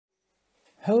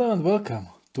Hello and welcome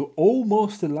to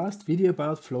almost the last video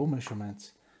about flow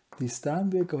measurements. This time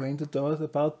we're going to talk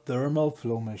about thermal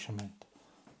flow measurement.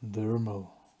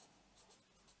 Thermal.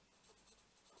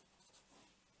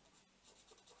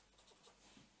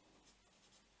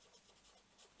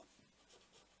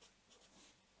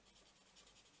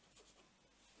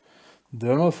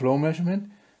 Thermal flow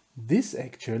measurement, this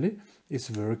actually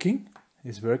is working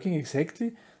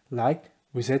exactly like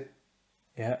we said.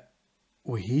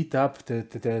 We heat up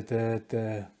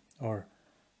or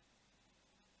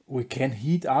we can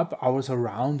heat up our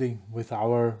surrounding with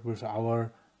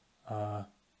our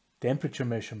temperature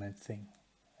measurement thing.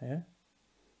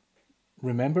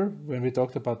 Remember when we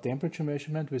talked about temperature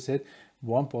measurement, we said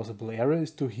one possible error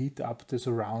is to heat up the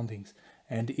surroundings,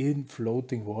 and in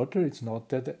floating water it's not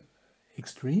that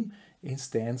extreme. In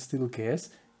standstill gas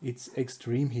it's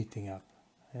extreme heating up.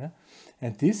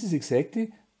 And this is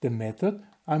exactly the method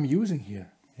I'm using here.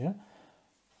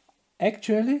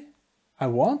 Actually, I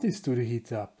want this to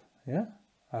heat up.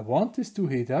 I want this to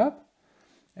heat up,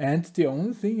 and the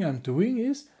only thing I'm doing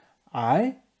is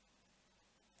I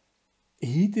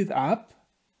heat it up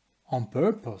on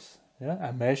purpose.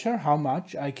 I measure how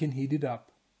much I can heat it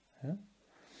up.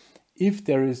 If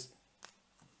there is,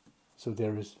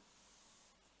 there is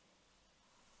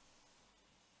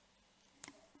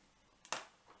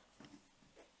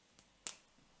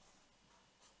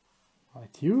my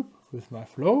tube with my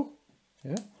flow.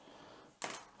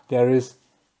 There is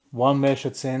one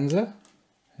measured sensor,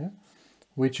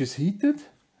 which is heated,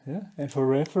 and for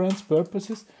reference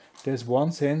purposes there's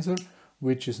one sensor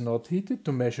which is not heated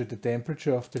to measure the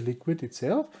temperature of the liquid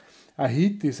itself. I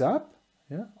heat this up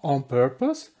on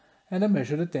purpose, and I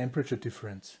measure the temperature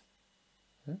difference.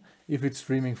 If it's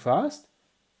streaming fast,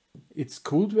 it's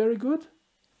cooled very good,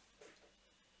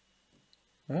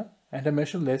 and I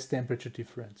measure less temperature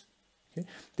difference.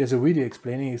 There's a video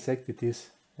explaining exactly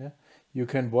this. You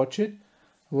can watch it.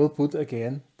 We'll put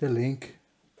again the link.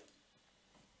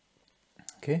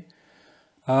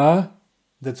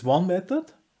 That's one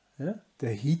method,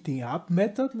 the heating up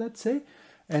method, let's say.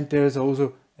 And there's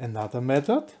also another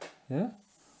method,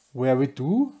 where we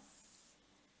do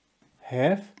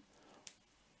have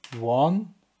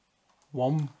one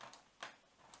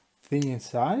thing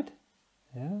inside,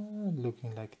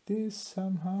 looking like this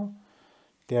somehow.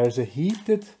 There's a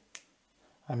heated,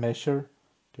 I measure,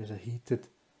 there's a heated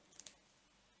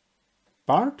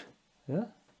part, there's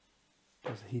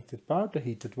a heated part, a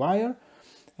heated wire,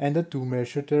 and I do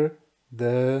measure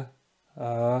the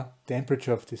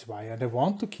temperature of this wire, and I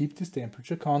want to keep this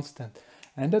temperature constant,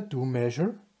 and I do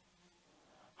measure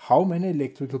how many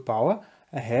electrical power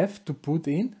I have to put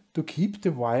in to keep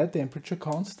the wire temperature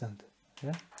constant.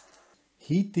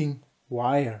 Heating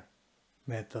wire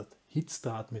method, heat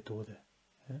start methode.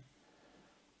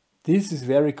 This is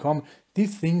very common.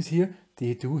 These things here,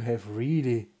 they do have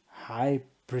really high,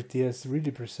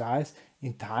 really precise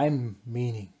in time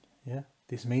meaning.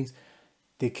 This means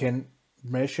they can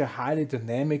measure highly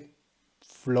dynamic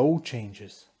flow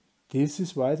changes. This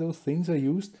is why those things are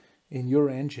used in your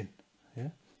engine.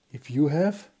 If you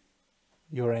have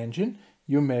your engine,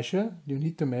 you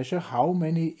need to measure how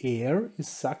many air is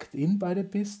sucked in by the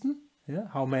piston.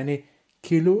 How many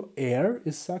kilo air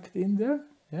is sucked in there.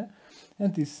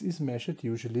 And this is measured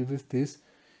usually with this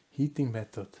heating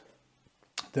method.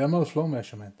 Thermal flow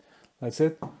measurement. Like I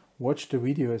said, watch the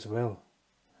video as well.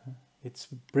 It's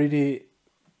pretty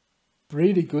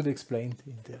good explained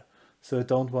in there. So I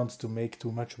don't want to make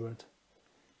too much word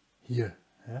here.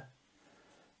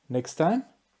 Next time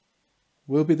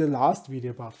will be the last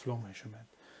video about flow measurement.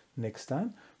 Next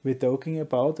time we're talking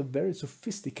about a very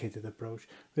sophisticated approach.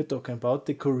 We're talking about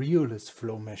the Coriolis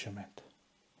flow measurement.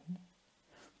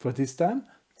 For this time,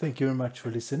 thank you very much for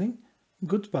listening.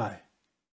 Goodbye.